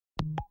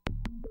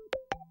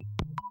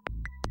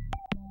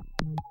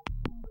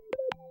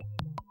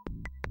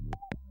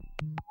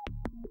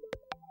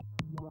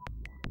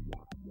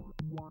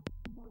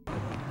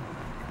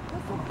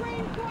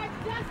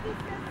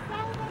justice has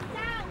sold us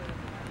out.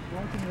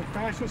 Welcome to the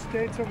fascist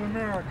states of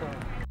America.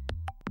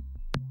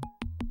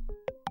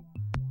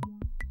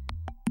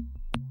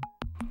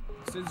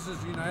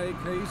 Citizens United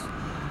case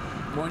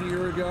 1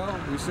 year ago,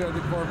 we said the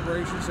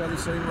corporations have the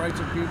same rights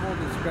of people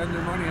to spend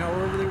their money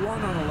however they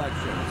want on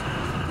elections.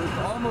 With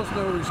almost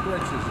no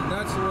restrictions, and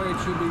that's the way it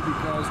should be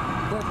because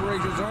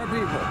corporations are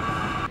people.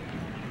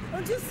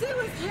 Don't you see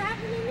what's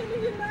happening in the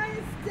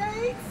United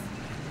States?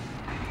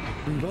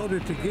 We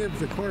voted to give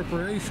the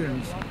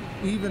corporations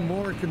even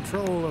more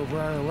control over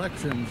our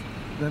elections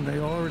than they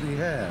already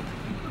had.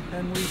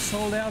 And we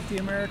sold out the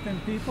American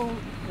people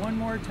one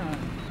more time.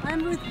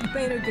 I'm Ruth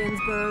Bader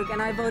Ginsburg,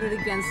 and I voted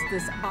against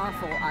this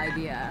awful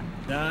idea.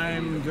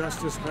 I'm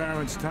Justice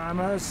Clarence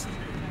Thomas,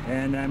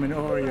 and I'm an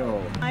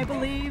Oreo. I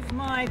believe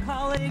my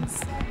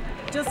colleagues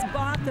just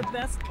bought the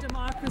best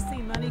democracy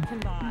money can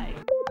buy.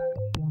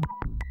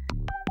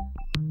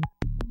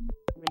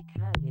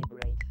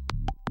 Recalibrate.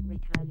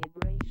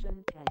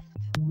 Recalibration test.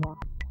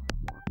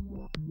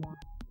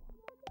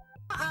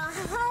 Our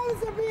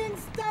homes are being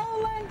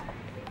stolen.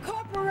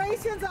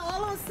 Corporations are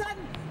all of a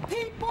sudden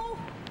people.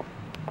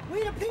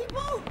 We the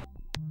people.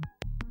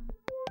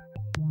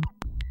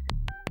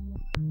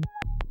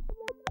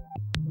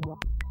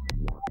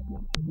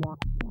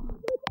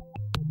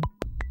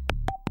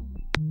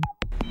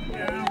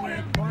 Down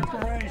with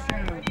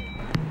corporations.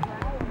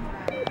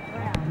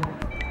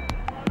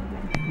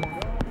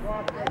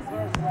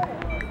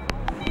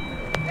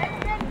 They've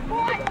been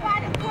bought by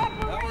the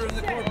Power of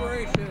the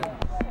corporation.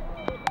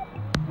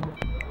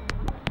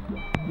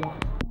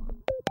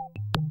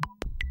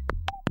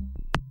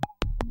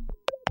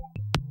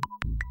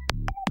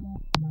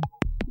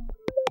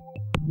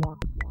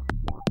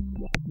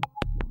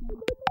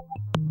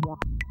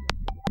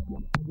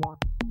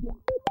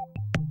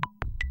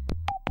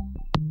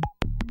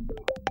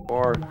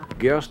 Our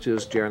guest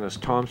is Janice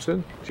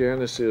Thompson.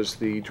 Janice is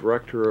the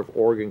director of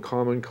Oregon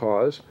Common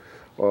Cause.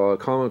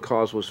 Common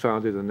Cause was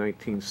founded in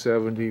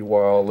 1970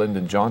 while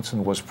Lyndon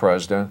Johnson was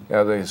president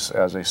as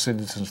a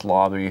citizens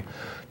lobby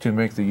to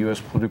make the U.S.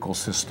 political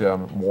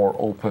system more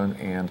open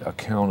and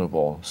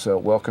accountable. So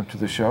welcome to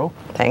the show.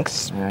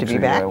 Thanks to be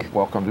back.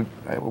 Welcome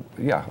to,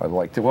 yeah, I'd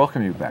like to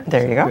welcome you back.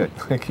 There you go. Good,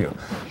 thank you.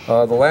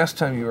 The last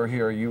time you were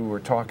here, you were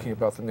talking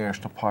about the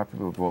National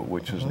Popular Vote,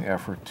 which is an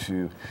effort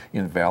to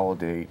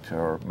invalidate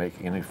or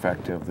make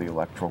ineffective the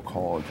Electoral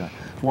College. I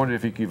wondered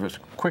if you could give us a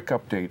quick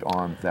update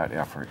on that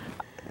effort.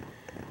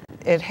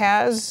 It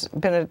has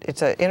been,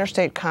 it's an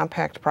interstate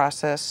compact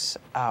process.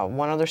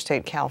 One other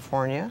state,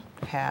 California,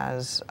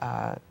 has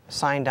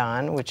signed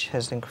on, which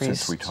has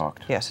increased. Since we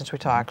talked. Yeah, since we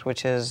talked,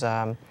 which has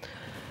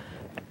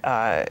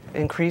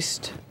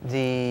increased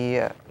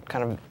the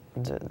kind of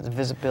the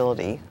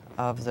visibility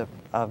of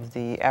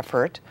the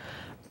effort,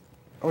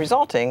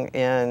 resulting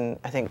in,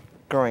 I think,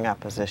 growing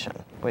opposition,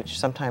 which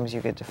sometimes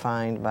you get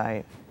defined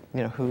by,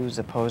 who's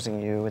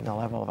opposing you and the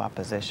level of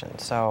opposition.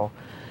 So.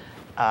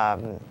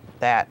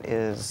 That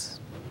is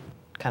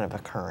kind of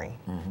occurring.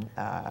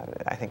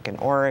 I think in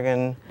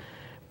Oregon,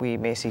 we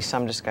may see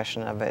some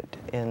discussion of it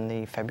in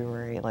the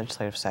February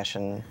legislative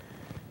session.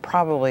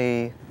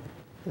 Probably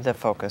the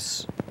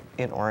focus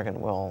in Oregon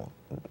will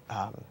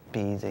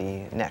be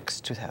the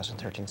next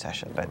 2013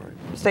 session, but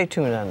stay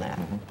tuned on that.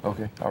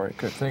 Okay, all right,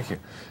 good, thank you.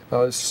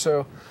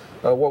 So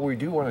what we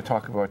do want to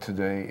talk about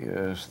today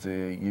is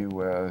the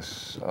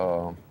U.S.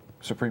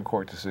 Supreme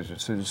Court decision,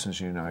 Citizens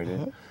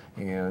United.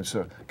 And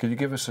so could you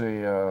give us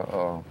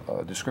a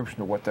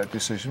description of what that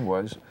decision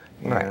was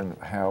and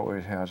how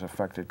it has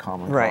affected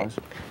Common Cause?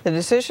 The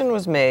decision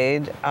was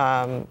made,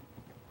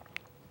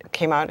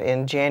 came out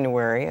in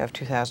January of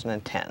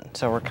 2010.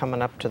 So we're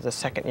coming up to the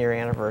second year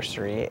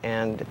anniversary.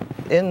 And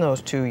in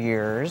those 2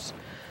 years,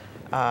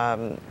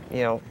 concern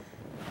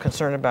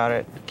about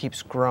it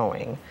keeps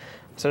growing.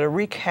 So to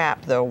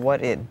recap, though,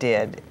 what it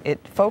did,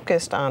 it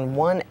focused on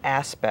one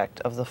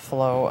aspect of the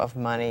flow of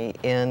money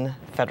in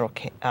federal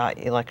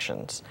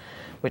elections,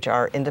 which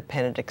are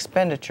independent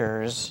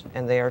expenditures,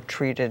 and they are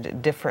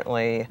treated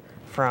differently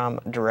from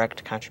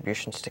direct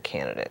contributions to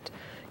candidates.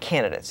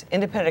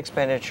 Independent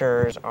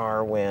expenditures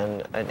are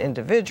when an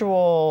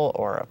individual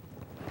or a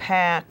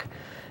PAC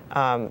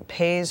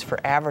pays for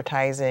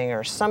advertising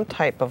or some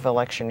type of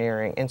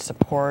electioneering in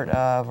support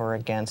of or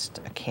against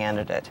a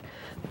candidate.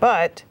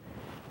 But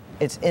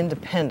it's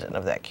independent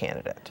of that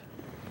candidate.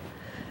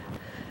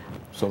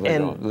 So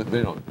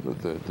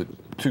the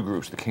two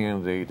groups, the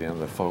candidate and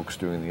the folks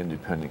doing the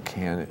independent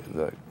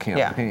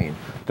campaign,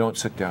 don't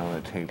sit down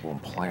at a table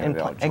and plan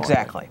it out.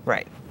 Exactly,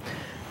 right.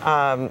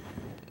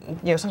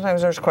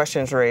 Sometimes there's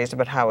questions raised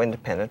about how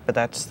independent, but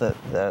that's the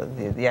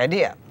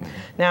idea.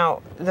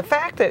 Now, the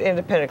fact that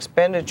independent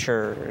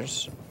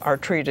expenditures are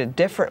treated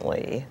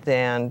differently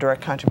than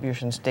direct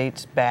contributions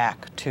dates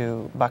back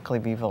to Buckley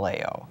v.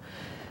 Vallejo.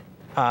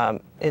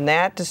 In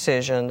that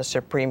decision, the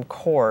Supreme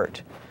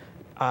Court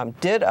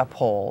did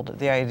uphold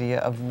the idea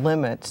of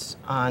limits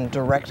on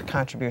direct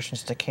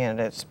contributions to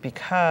candidates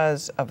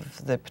because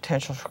of the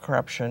potential for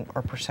corruption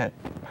or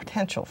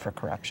potential for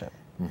corruption.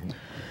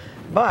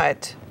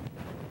 But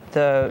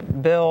The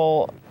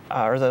bill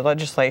or the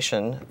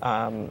legislation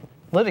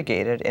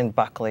litigated in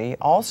Buckley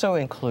also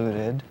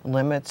included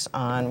limits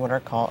on what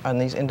are called on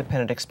these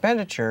independent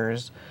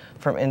expenditures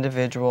from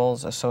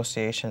individuals,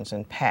 associations,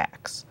 and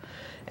PACs.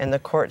 And the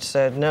court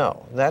said,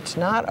 no, that's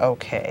not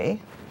okay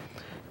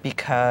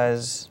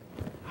because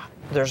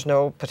there's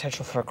no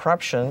potential for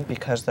corruption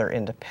because they're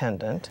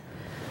independent.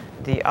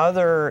 The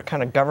other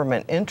kind of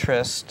government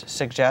interest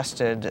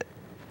suggested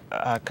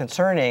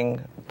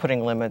concerning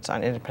putting limits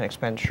on independent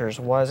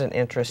expenditures was an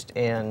interest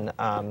in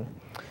kind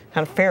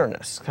of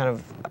fairness, kind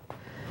of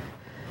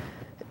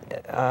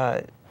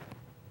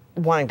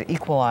wanting to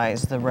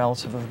equalize the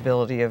relative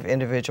ability of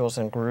individuals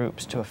and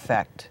groups to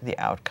affect the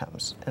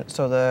outcomes. And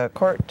so the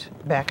court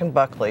back in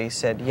Buckley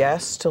said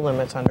yes to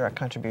limits on direct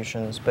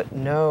contributions, but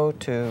no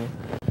to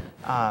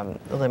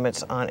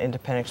limits on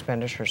independent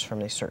expenditures from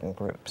these certain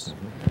groups.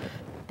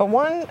 But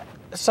one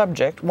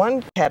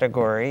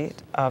category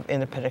of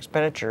independent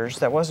expenditures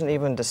that wasn't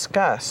even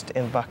discussed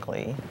in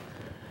Buckley,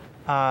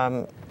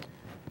 because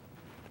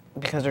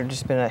there'd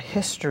just been a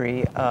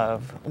history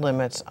of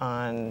limits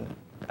on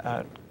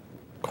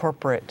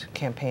corporate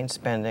campaign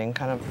spending,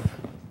 kind of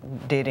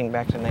dating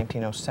back to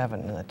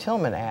 1907 in the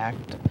Tillman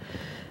Act.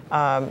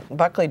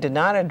 Buckley did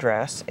not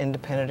address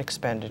independent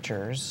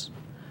expenditures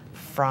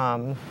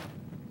from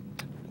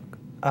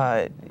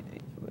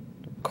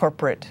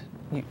corporate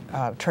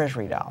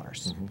treasury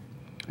dollars.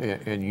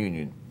 And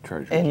union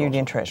treasury. And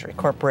union treasury.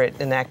 Corporate,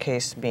 in that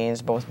case,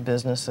 means both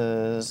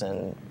businesses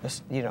and,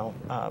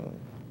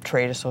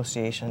 trade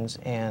associations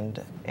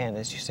and,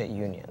 as you say,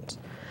 unions.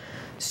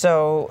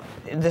 So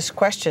this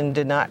question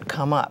did not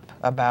come up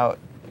about,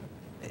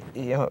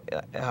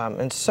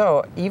 and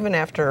so even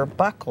after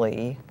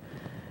Buckley,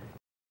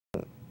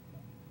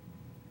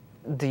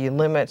 the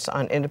limits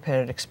on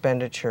independent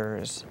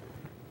expenditures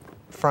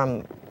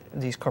from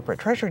these corporate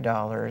treasury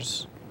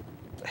dollars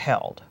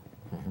held.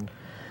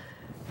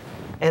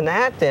 And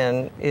that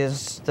then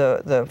is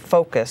the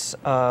focus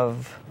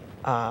of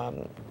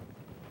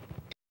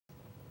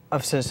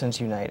Citizens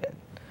United.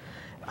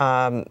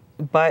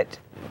 But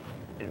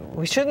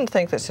we shouldn't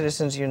think that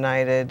Citizens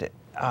United,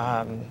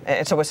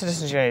 and so what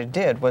Citizens United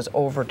did was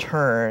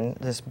overturn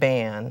this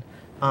ban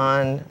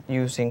on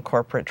using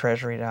corporate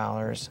treasury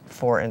dollars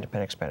for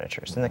independent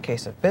expenditures. In the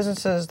case of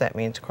businesses, that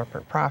means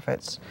corporate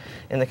profits.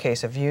 In the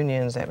case of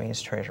unions, that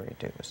means treasury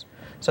dues.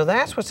 So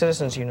that's what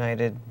Citizens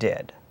United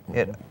did.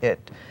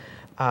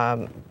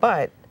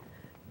 But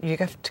you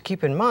have to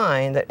keep in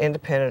mind that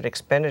independent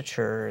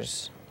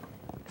expenditures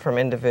from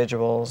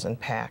individuals and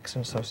PACs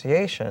and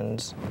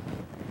associations,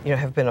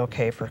 have been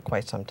okay for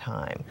quite some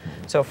time.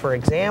 So, for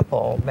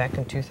example, back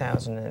in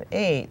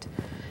 2008,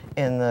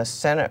 in the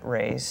Senate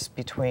race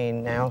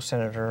between now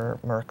Senator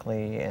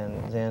Merkley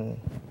and then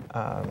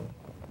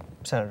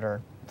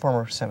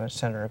former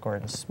Senator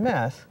Gordon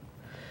Smith,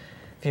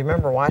 if you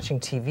remember watching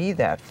TV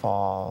that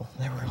fall,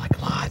 there were like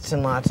lots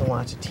and lots and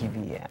lots of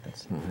TV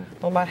ads.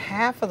 Well, about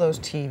half of those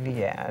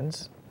TV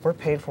ads were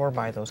paid for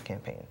by those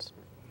campaigns.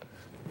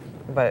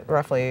 But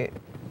roughly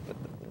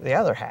the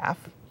other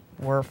half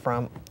were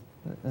from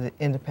the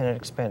independent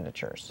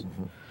expenditures.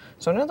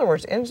 So in other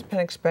words,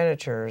 independent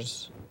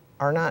expenditures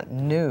are not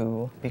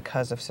new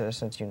because of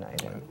Citizens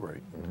United.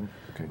 Right.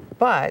 Okay.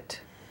 But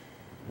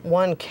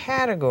one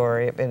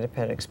category of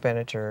independent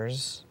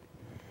expenditures,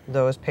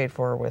 those paid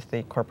for with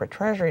the corporate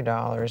treasury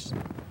dollars,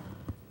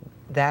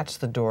 that's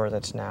the door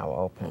that's now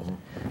open.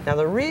 Now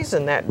the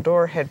reason that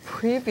door had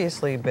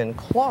previously been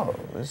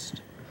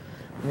closed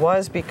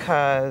was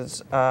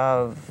because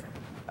of,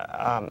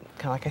 kind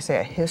of like I say,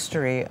 a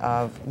history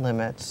of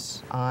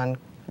limits on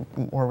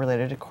more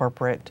related to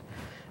corporate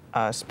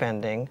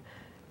spending.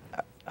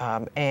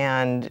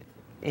 And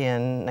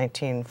in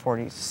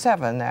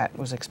 1947, that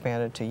was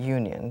expanded to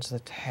unions. The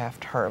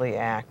Taft-Hartley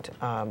Act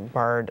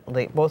barred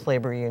both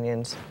labor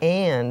unions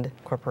and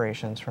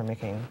corporations from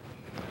making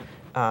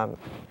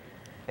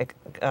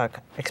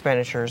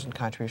expenditures and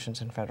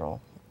contributions in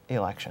federal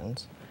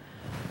elections.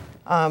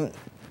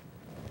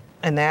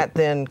 And that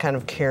then kind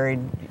of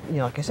carried,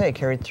 like I say,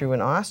 carried through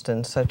in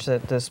Austin, such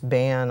that this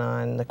ban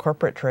on the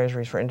corporate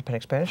treasuries for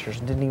independent expenditures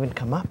didn't even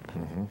come up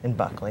in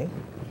Buckley.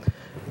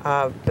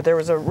 But there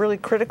was a really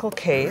critical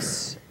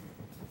case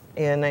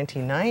in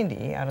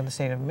 1990 out of the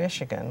state of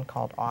Michigan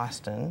called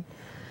Austin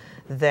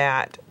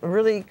that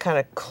really kind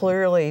of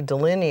clearly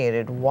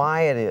delineated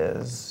why it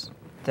is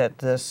that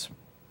this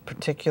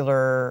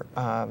particular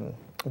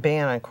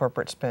ban on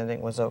corporate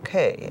spending was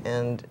okay.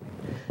 And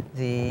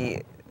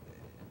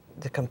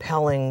the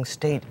compelling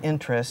state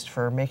interest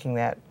for making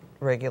that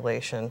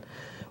regulation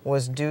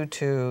was due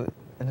to,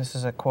 and this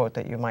is a quote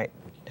that you might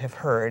have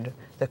heard,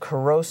 the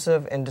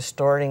corrosive and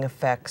distorting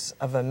effects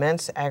of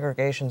immense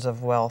aggregations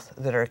of wealth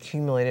that are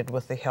accumulated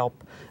with the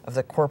help of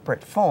the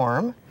corporate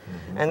form,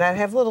 and that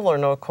have little or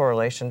no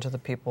correlation to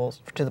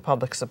the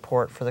public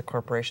support for the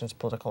corporation's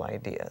political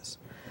ideas.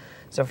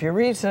 So if you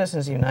read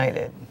Citizens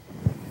United,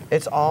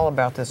 it's all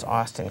about this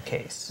Austin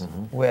case,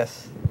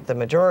 with the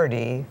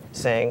majority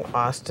saying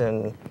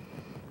Austin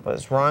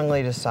was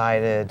wrongly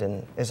decided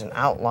and is an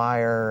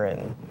outlier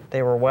and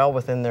they were well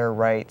within their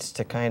rights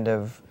to kind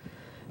of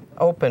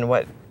open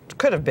what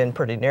could have been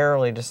pretty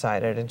narrowly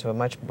decided into a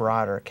much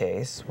broader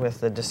case,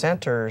 with the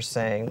dissenters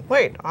saying,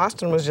 wait,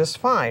 Austin was just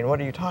fine, what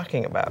are you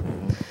talking about?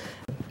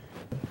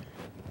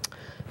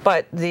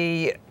 But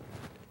the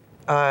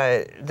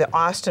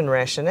Austin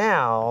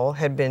rationale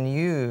had been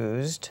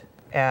used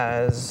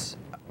as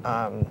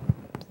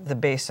the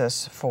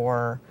basis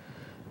for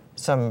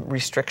some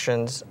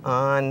restrictions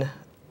on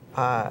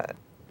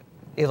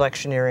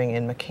electioneering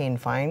in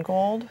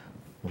McCain-Feingold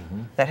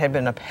that had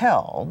been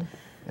upheld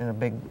in a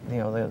big,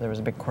 there was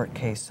a big court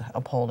case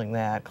upholding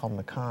that called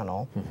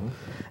McConnell.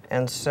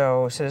 And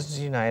so Citizens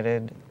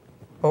United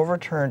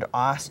overturned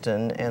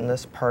Austin and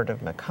this part of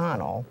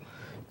McConnell,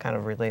 kind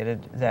of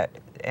related that,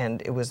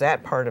 and it was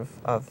that part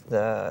of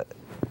the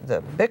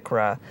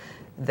BICRA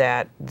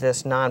that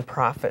this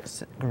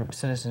nonprofit group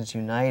Citizens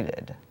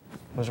United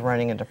was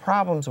running into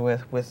problems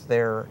with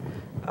their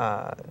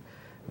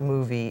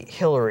movie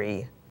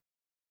Hillary,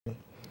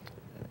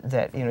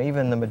 that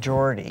even the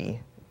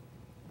majority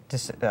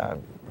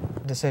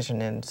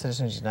decision in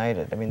Citizens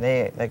United, I mean,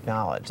 they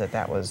acknowledged that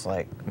that was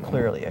like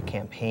clearly a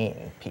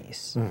campaign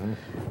piece.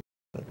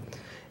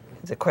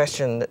 The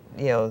question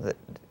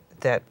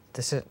that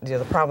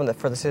the problem that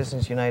for the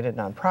Citizens United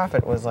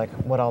nonprofit was like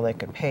what all they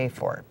could pay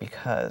for it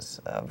because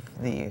of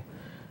the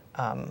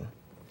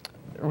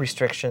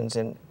restrictions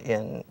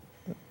in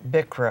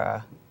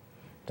BICRA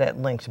that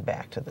linked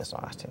back to this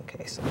Austin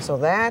case. So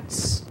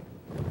that's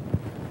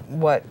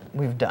what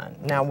we've done.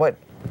 Now, what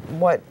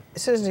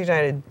Citizens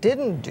United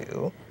didn't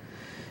do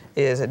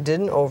is it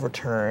didn't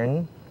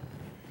overturn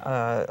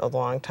that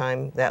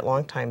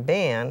long-time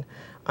ban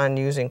on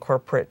using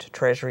corporate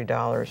treasury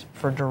dollars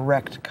for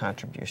direct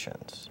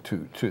contributions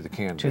to the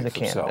candidates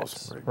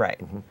themselves. Right.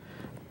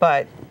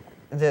 But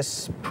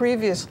this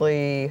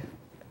previously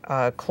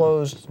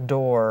closed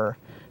door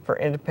for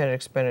independent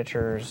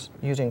expenditures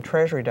using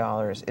treasury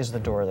dollars is the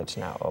door that's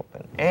now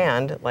open.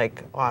 And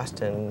like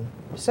Austin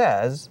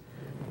says,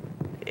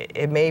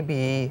 it may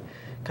be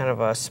kind of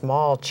a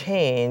small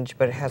change,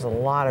 but it has a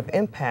lot of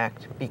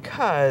impact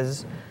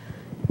because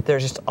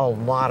there's just a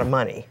lot of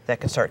money that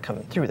can start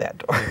coming through that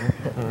door.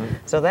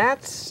 So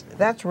that's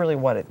really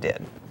what it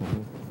did.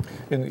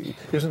 And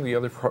isn't the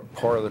other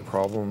part of the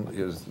problem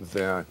is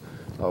that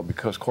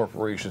because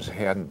corporations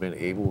hadn't been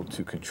able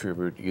to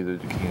contribute either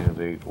to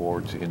candidate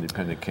or to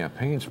independent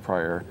campaigns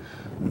prior,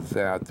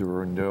 that there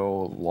were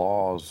no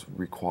laws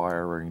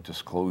requiring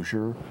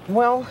disclosure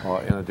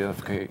and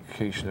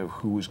identification of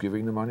who was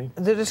giving the money?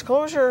 The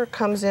disclosure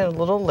comes in a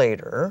little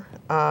later.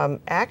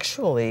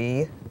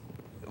 Actually,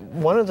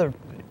 one of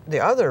the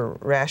other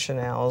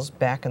rationales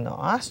back in the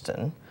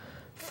Austin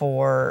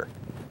for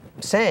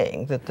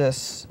saying that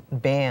this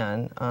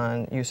ban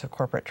on use of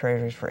corporate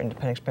treasuries for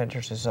independent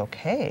expenditures is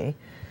okay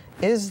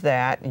is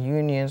that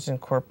unions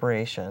and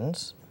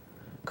corporations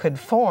could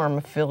form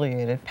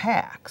affiliated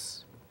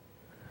PACs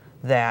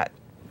that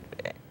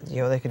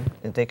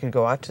they could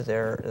go out to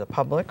the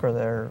public or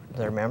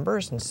their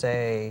members and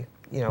say,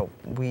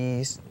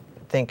 we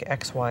think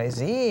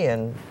XYZ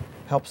and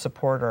help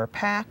support our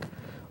PAC.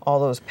 All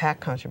those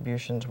PAC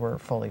contributions were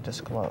fully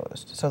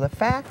disclosed. So the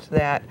fact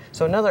that,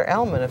 another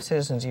element of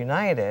Citizens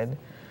United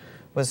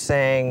was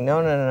saying,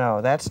 no,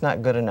 that's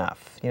not good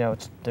enough.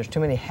 There's too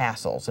many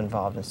hassles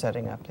involved in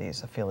setting up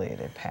these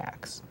affiliated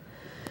PACs.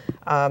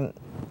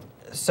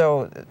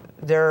 So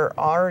there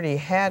already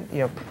had,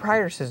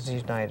 prior to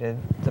Citizens United,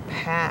 the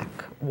PAC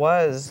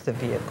was the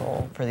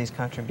vehicle for these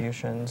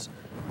contributions.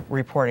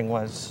 Reporting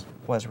was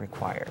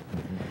required.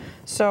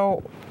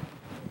 So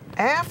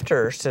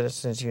after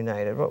Citizens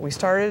United, what we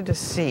started to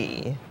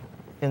see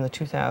in the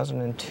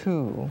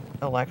 2002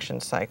 election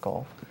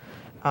cycle,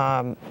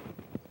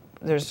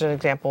 there's an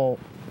example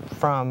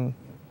from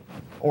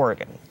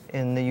Oregon.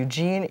 In the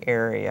Eugene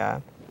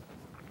area,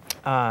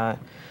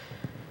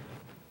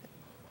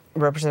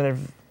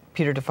 Representative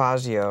Peter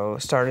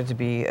DeFazio started to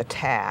be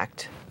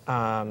attacked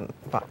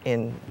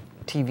in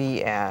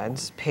TV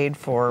ads paid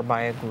for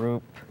by a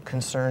group,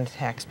 Concerned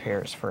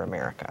Taxpayers for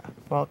America.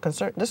 Well,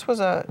 this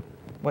was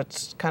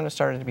what's kind of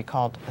started to be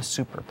called a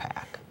super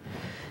PAC.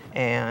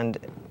 And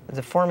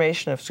the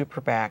formation of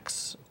super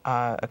PACs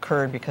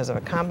occurred because of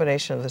a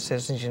combination of the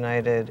Citizens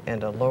United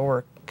and a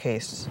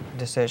lowercase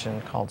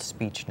decision called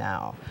Speech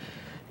Now.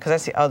 Because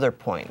that's the other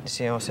point.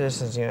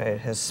 Citizens United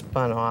has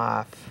spun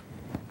off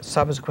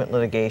subsequent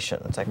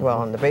litigation. It's like, well,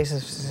 on the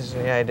basis of Citizens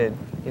United,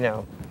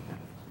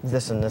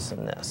 this and this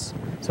and this.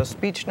 So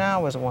Speech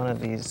Now was one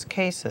of these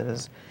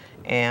cases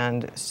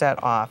and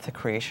set off the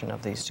creation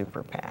of these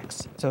super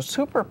PACs. So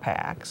super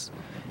PACs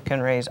can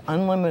raise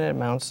unlimited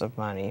amounts of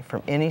money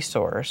from any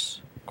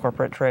source,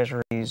 corporate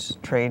treasuries,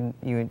 trade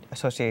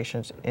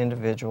associations,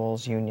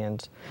 individuals,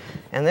 unions,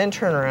 and then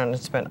turn around and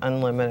spend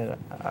unlimited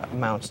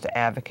amounts to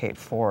advocate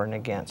for and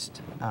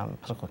against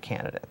political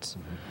candidates.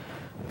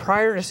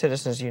 Prior to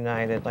Citizens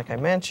United, like I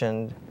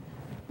mentioned,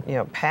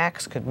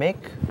 PACs could make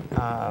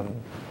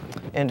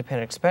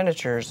independent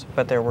expenditures,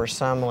 but there were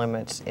some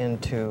limits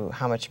into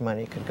how much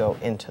money could go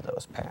into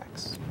those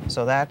PACs.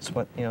 So that's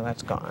what,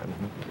 that's gone.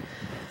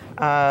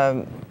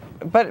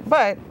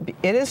 But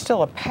it is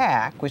still a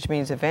PAC, which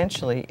means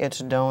eventually its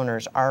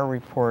donors are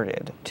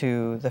reported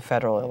to the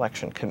Federal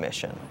Election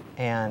Commission.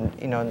 And,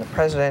 in the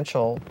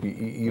presidential...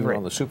 Even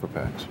on the super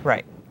PACs?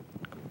 Right.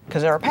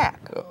 Because they're a PAC.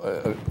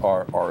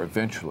 Are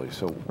eventually,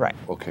 so... Right.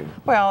 Okay.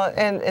 Well,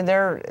 and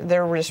they're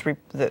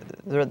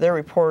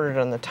reported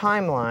on the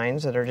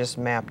timelines that are just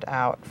mapped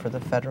out for the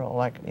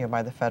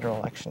by the Federal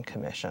Election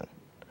Commission.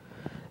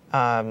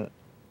 And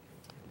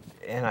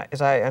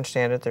as I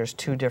understand it, there's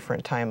 2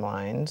 different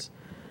timelines.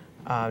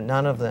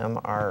 None of them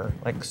are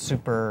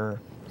super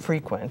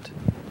frequent,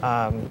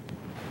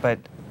 but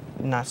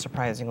not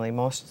surprisingly,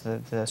 most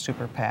of the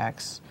super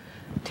PACs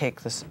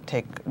take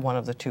one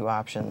of the 2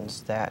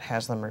 options that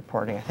has them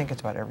reporting. I think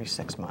it's about every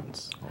 6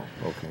 months.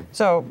 Oh, okay.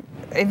 So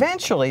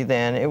eventually,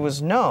 then it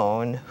was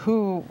known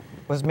who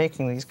was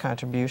making these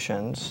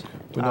contributions.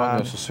 But not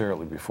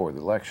necessarily before the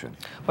election.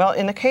 Well,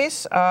 in the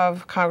case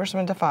of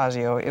Congressman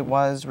DeFazio, it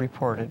was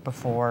reported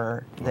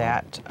before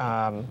that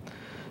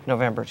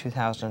November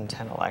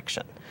 2010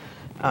 election.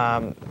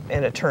 And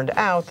it turned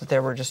out that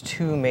there were just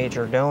 2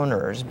 major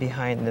donors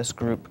behind this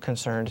group,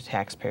 Concerned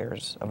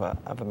Taxpayers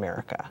of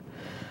America.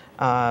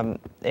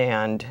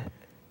 And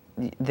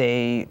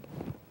they,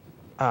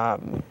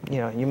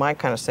 you might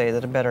kind of say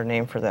that a better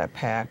name for that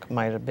PAC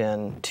might have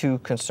been 2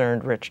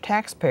 concerned rich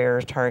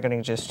taxpayers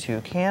targeting just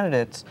 2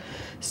 candidates,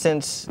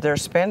 since their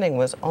spending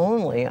was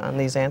only on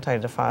these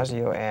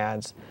anti-DeFazio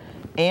ads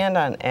and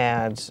on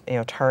ads,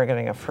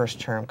 targeting a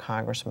first-term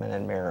congressman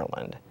in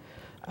Maryland.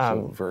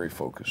 So very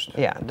focused.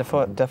 Yeah,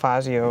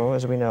 DeFazio,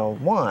 as we know,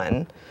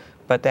 won,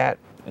 but that,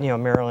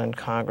 Maryland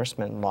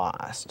congressman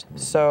lost.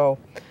 So,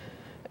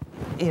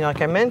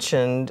 like I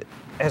mentioned,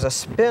 as a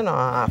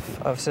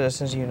spin-off of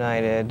Citizens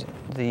United,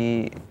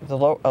 a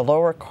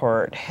lower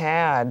court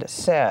had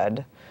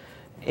said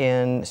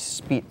in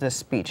the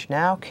Speech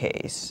Now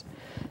case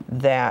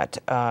that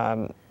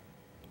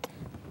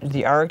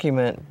the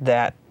argument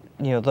that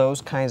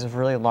those kinds of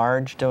really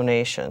large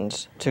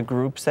donations to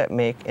groups that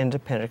make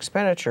independent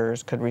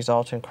expenditures could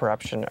result in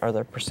corruption, or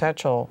the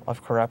potential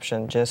of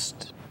corruption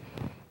just,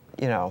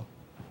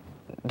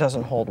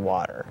 doesn't hold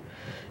water.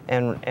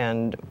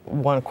 And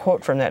one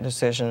quote from that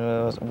decision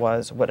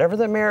was, whatever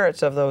the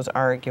merits of those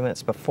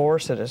arguments before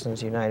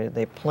Citizens United,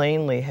 they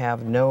plainly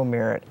have no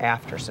merit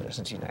after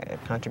Citizens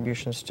United.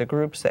 Contributions to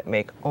groups that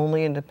make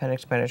only independent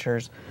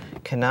expenditures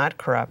cannot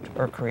corrupt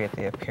or create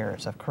the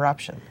appearance of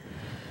corruption.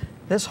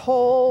 This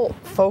whole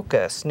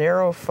focus,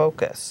 narrow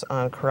focus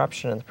on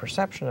corruption and the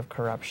perception of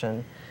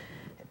corruption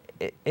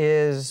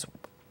is,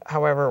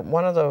 however,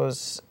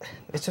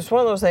 it's just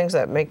one of those things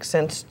that makes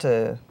sense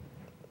to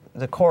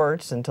the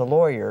courts and to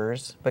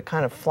lawyers, but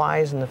kind of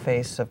flies in the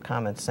face of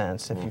common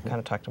sense if you kind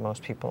of talk to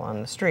most people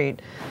on the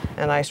street.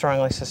 And I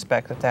strongly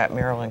suspect that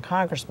Maryland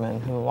congressman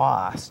who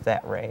lost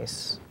that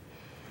race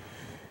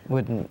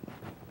wouldn't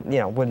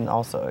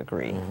also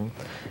agree.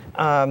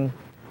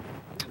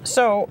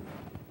 So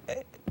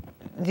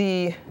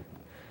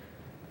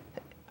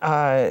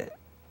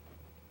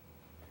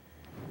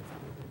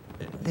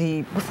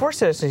before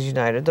Citizens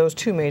United, those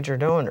 2 major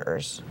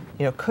donors,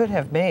 could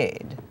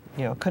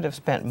have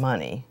spent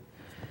money.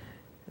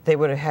 They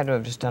would have had to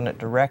have just done it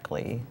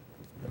directly,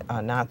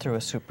 not through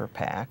a super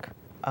PAC.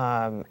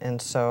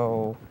 And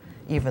so,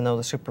 even though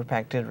the super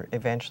PAC did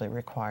eventually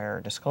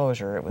require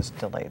disclosure, it was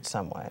delayed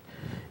somewhat.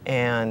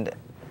 And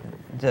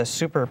the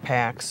super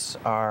PACs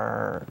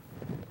are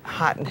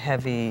hot and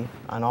heavy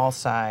on all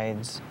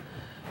sides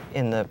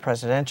in the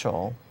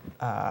presidential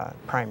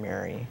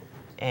primary,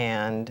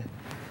 and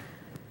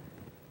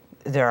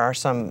there are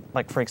some,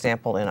 like for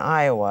example in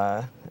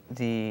Iowa,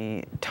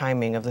 the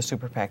timing of the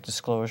super PAC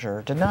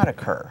disclosure did not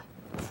occur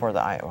before the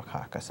Iowa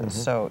caucuses.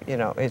 So,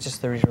 it's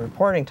just the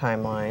reporting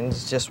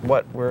timelines, just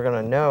what we're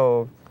going to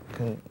know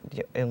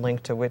in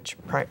link to which,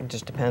 it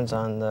just depends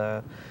on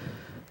the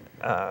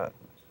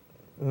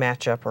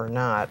matchup or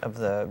not of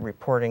the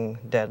reporting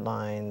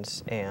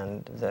deadlines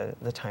and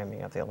the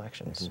timing of the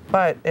elections.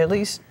 But at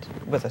least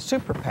with a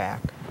super PAC,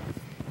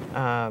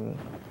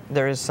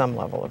 there is some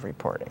level of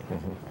reporting.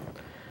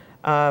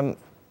 But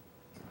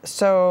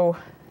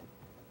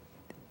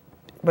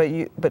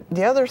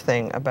the other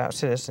thing about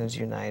Citizens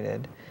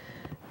United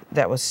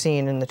that was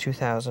seen in the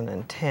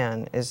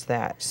 2010 is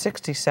that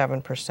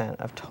 67%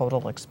 of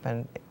total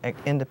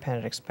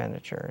independent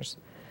expenditures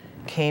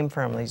came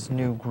from these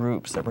new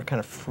groups that were kind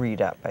of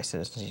freed up by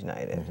Citizens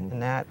United.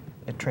 And that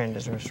trend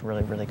is just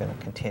really, really going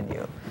to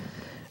continue.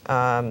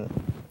 The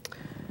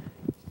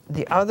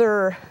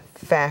other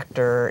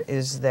factor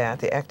is that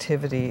the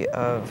activity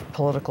of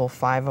political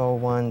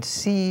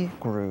 501c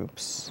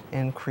groups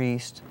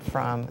increased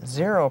from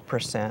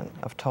 0%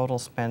 of total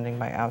spending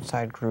by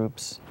outside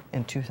groups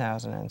in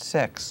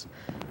 2006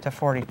 to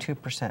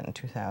 42% in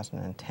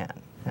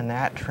 2010. And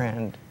that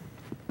trend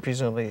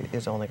presumably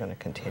is only going to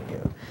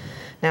continue.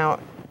 Now,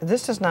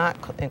 this does not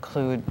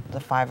include the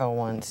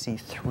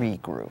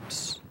 501c3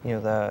 groups.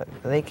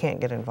 They can't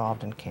get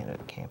involved in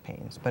candidate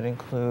campaigns, but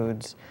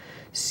includes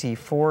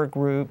C4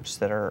 groups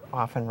that are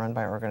often run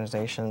by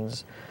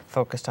organizations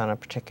focused on a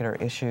particular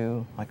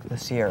issue, like the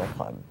Sierra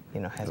Club,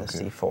 has a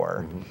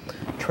C4.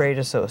 Trade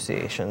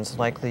associations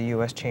like the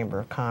U.S. Chamber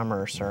of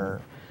Commerce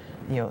or,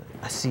 a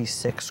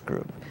C6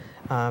 group.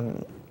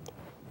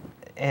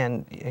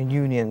 And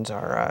unions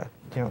are a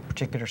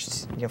particular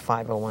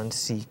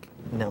 501c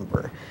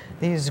number.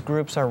 These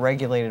groups are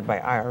regulated by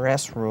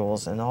IRS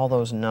rules, and all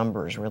those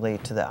numbers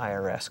relate to the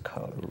IRS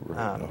code.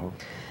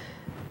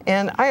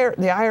 And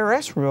the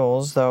IRS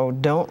rules, though,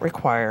 don't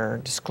require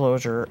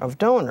disclosure of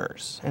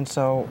donors. And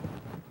so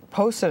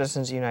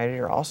post-Citizens United,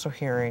 you're also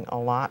hearing a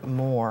lot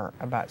more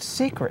about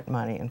secret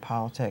money in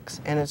politics,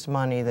 and it's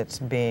money that's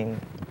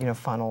being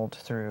funneled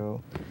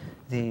through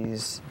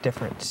these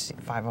different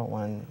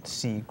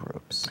 501c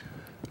groups.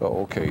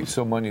 Oh, okay.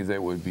 So money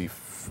that would be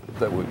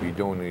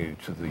donated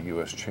to the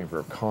U.S. Chamber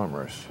of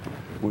Commerce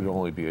would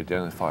only be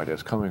identified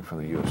as coming from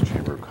the U.S.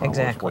 Chamber of Commerce.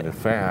 Exactly. When in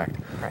fact,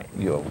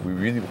 we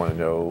really want to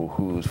know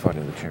who's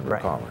funding the Chamber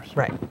of Commerce.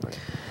 Right.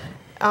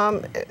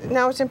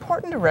 Now, it's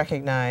important to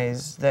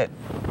recognize that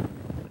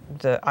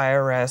the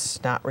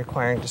IRS not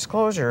requiring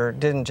disclosure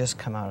didn't just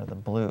come out of the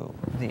blue.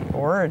 The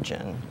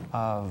origin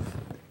of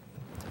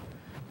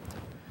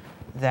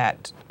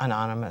that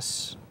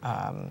anonymous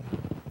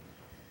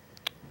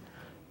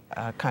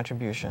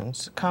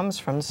contributions comes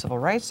from the civil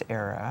rights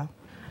era,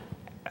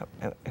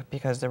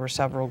 because there were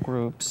several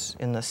groups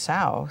in the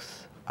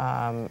South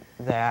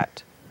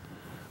that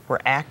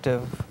were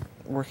active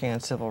working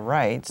on civil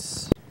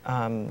rights.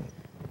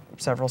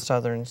 Several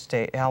southern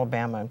states,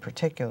 Alabama in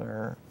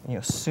particular,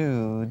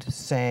 sued,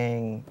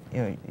 saying,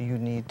 you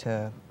need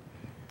to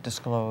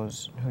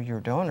disclose who your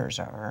donors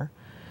are.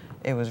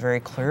 It was very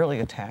clearly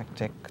a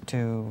tactic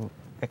to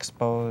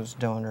expose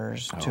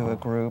donors to a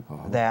group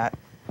that,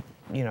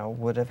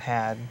 would have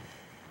had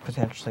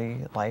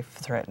potentially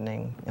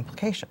life-threatening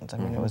implications. I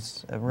mean, it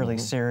was a really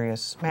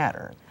serious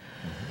matter.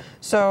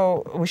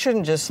 So we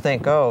shouldn't just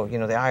think, oh, the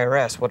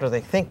IRS, what are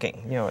they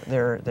thinking?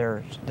 There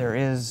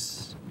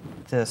is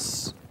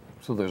this.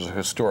 So there's a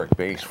historic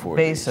basis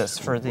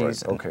for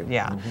these. Right. Okay.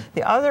 Yeah.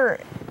 The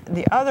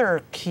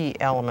other key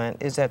element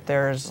is that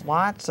there's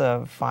lots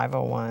of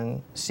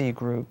 501c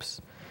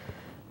groups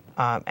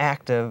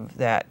active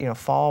that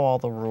follow all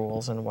the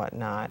rules and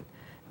whatnot,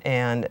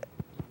 and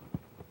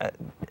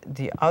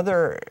the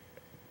other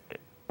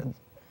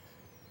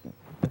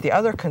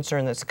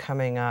concern that's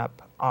coming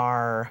up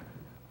are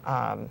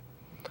some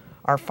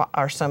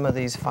of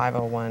these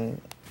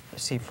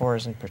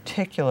 501c4s in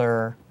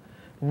particular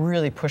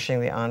really pushing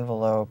the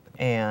envelope,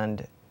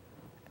 and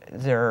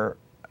they're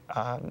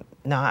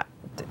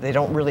they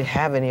don't really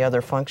have any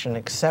other function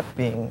except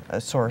being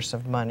a source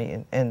of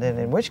money, and then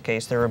in which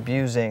case they're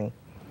abusing.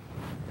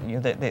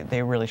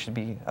 They really should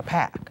be a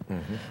PAC.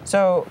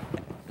 So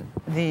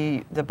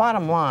the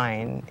bottom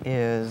line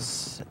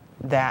is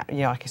that,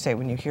 like I say,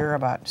 when you hear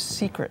about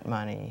secret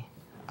money,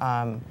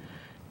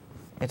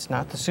 it's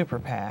not the super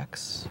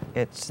PACs.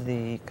 It's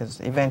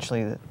because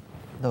eventually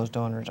those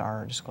donors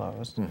are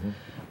disclosed.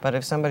 But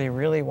if somebody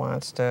really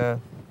wants to,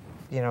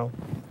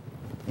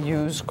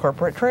 use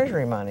corporate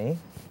treasury money,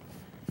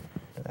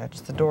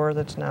 that's the door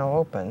that's now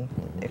open.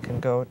 It can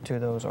go to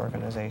those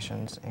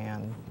organizations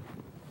and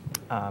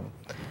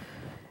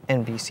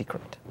be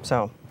secret.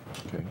 So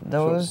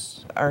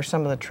those are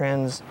some of the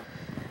trends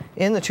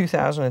in the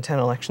 2010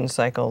 election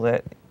cycle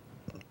that,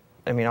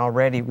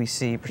 already we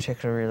see,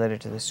 particularly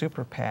related to the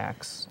super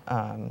PACs,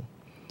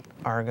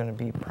 are going to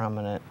be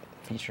prominent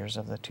features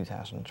of the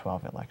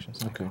 2012 election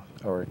cycle. Okay,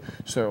 all right.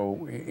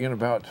 So in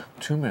about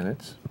 2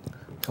 minutes,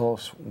 tell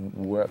us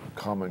what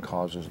Common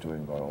Cause is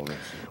doing about all this.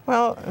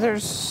 Well,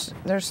 there's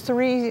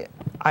 3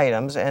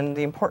 items, and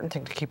the important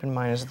thing to keep in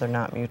mind is that they're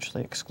not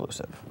mutually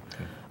exclusive.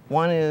 Okay.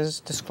 One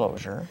is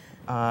disclosure.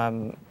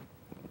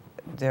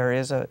 There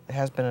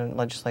has been a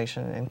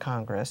legislation in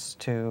Congress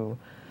to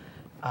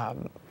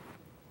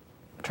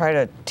try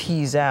to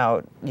tease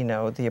out,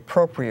 the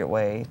appropriate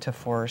way to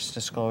force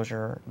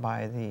disclosure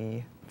by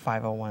the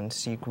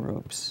 501c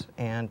groups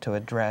and to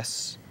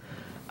address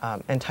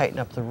and tighten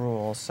up the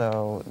rules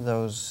so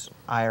those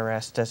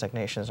IRS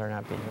designations are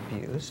not being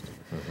abused.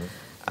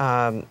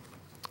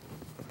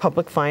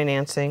 Public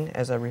financing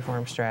as a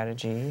reform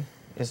strategy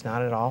is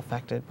not at all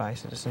affected by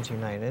Citizens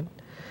United.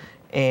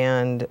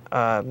 And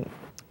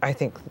I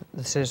think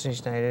the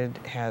Citizens United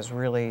has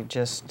really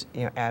just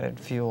added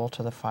fuel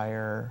to the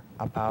fire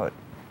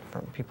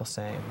from people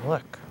saying,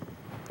 look,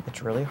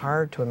 it's really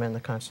hard to amend the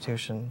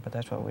Constitution, but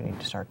that's what we need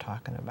to start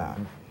talking about.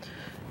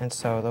 And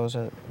so those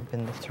have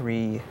been the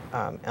 3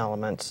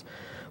 elements.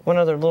 One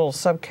other little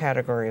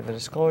subcategory of the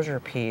disclosure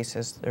piece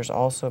is there's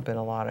also been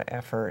a lot of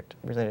effort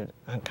related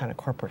on kind of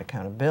corporate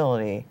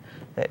accountability,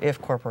 that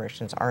if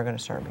corporations are going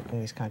to start making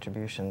these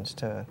contributions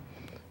to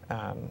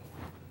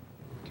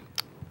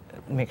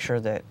make sure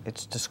that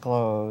it's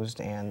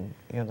disclosed and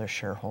there's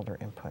shareholder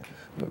input.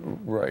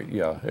 Right,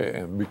 yeah,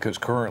 and because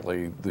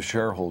currently the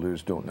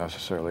shareholders don't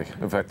necessarily,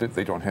 in fact,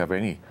 they don't have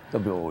any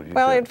ability.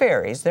 Well, it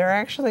varies. There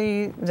are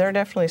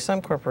definitely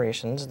some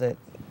corporations that,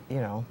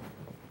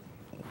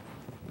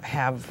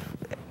 have,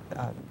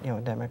 a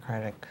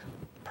democratic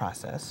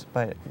process,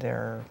 but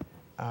they're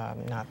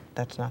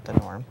that's not the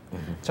norm.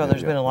 Mm-hmm. So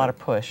there's been a lot of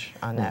push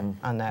on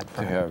that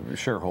front. To have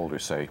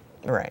shareholders say.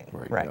 Right.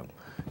 Yeah.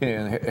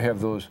 And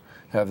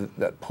have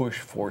that push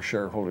for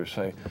shareholders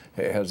say,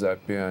 has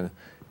that been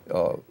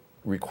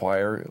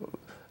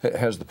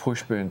has the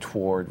push been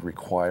toward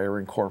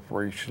requiring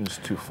corporations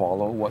to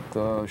follow what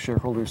the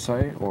shareholders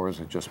say, or has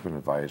it just been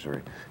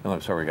advisory? And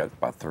I'm sorry, we got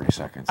about 30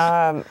 seconds.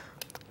 I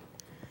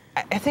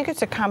think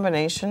it's a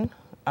combination.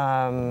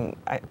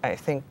 I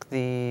think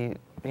the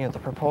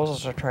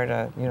proposals are trying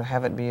to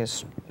have it be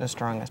as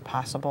strong as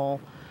possible.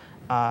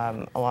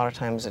 A lot of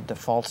times it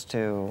defaults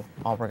to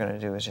all we're going to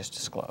do is just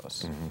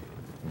disclose. Mm-hmm.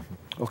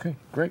 Mm-hmm. Okay,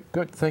 great,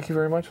 good. Thank you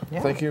very much.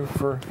 Yeah. Thank you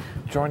for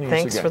joining us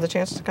again. Thanks for the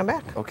chance to come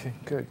back. Okay,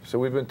 good. So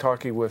we've been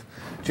talking with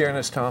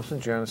Janice Thompson.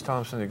 Janice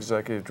Thompson,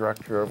 Executive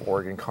Director of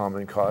Oregon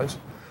Common Cause.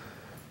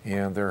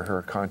 And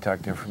her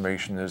contact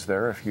information is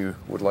there if you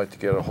would like to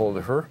get a hold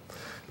of her.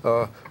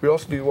 We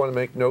also do want to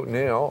make note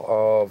now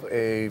of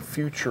a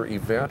future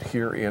event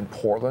here in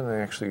Portland.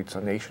 And actually, it's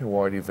a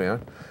nationwide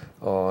event,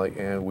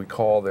 and we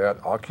call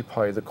that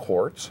Occupy the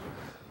Courts.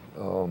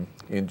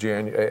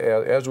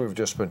 As we've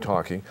just been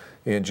talking,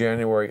 in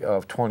January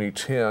of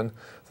 2010,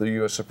 the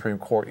U.S. Supreme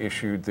Court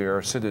issued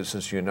their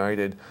Citizens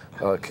United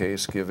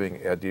case giving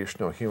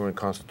additional human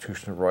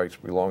constitutional rights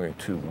belonging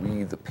to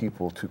we the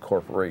people to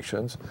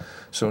corporations.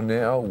 So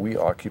now we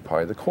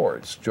occupy the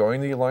courts. Join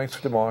the Alliance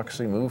for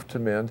Democracy, Move to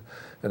Mend,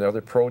 and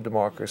other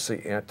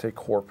pro-democracy,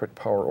 anti-corporate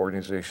power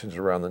organizations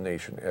around the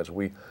nation as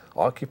we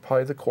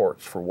occupy the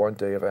courts for one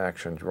day of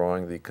action,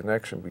 drawing the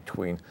connection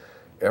between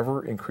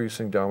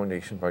ever-increasing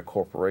domination by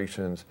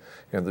corporations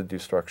and the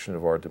destruction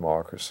of our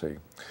democracy.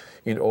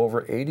 In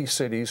over 80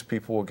 cities,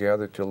 people will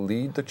gather to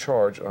lead the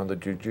charge on the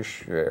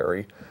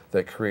judiciary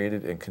that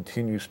created and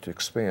continues to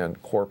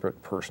expand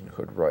corporate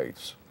personhood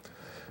rights.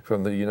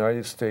 From the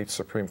United States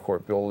Supreme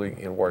Court building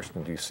in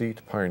Washington, D.C.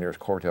 to Pioneers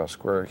Courthouse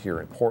Square here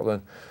in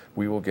Portland,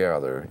 we will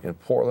gather. In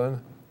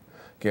Portland,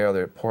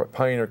 gather at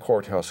Pioneer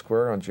Courthouse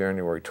Square on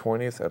January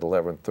 20th at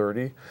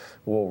 11:30.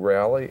 We'll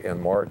rally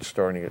and march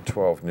starting at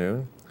 12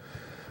 noon.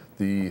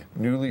 The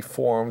newly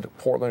formed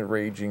Portland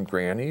Raging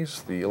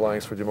Grannies, the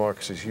Alliance for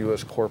Democracy's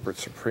U.S. Corporate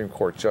Supreme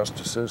Court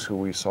Justices, who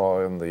we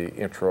saw in the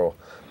intro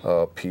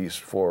piece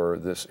for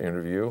this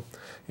interview.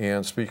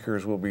 And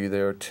speakers will be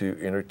there to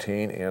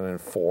entertain and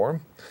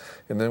inform.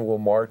 And then we'll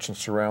march and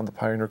surround the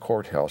Pioneer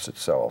Courthouse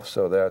itself.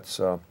 So that's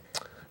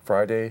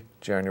Friday,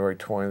 January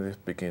 20th,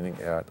 beginning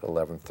at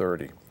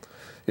 11:30.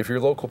 If your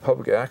local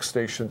public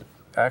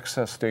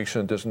access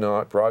station does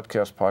not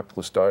broadcast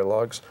populist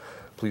dialogues,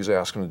 please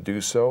ask them to do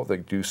so. They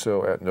do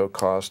so at no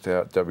cost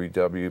at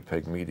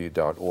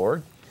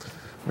www.pegmedia.org.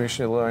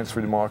 Mission of the Alliance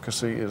for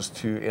Democracy is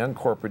to end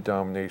corporate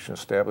domination,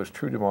 establish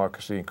true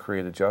democracy, and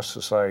create a just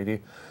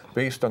society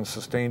based on a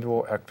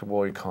sustainable,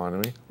 equitable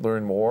economy.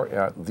 Learn more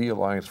at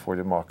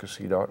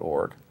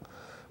thealliancefordemocracy.org. I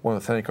want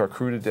to thank our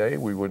crew today.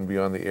 We wouldn't be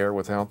on the air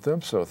without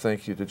them, so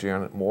thank you to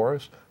Janet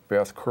Morris,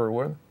 Beth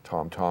Kerwin,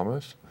 Tom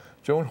Thomas,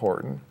 Joan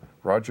Horton,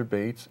 Roger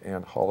Bates,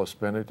 and Hollis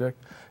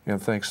Benedict. And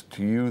thanks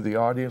to you, the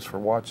audience, for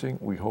watching.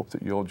 We hope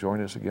that you'll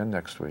join us again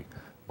next week.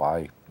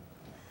 Bye.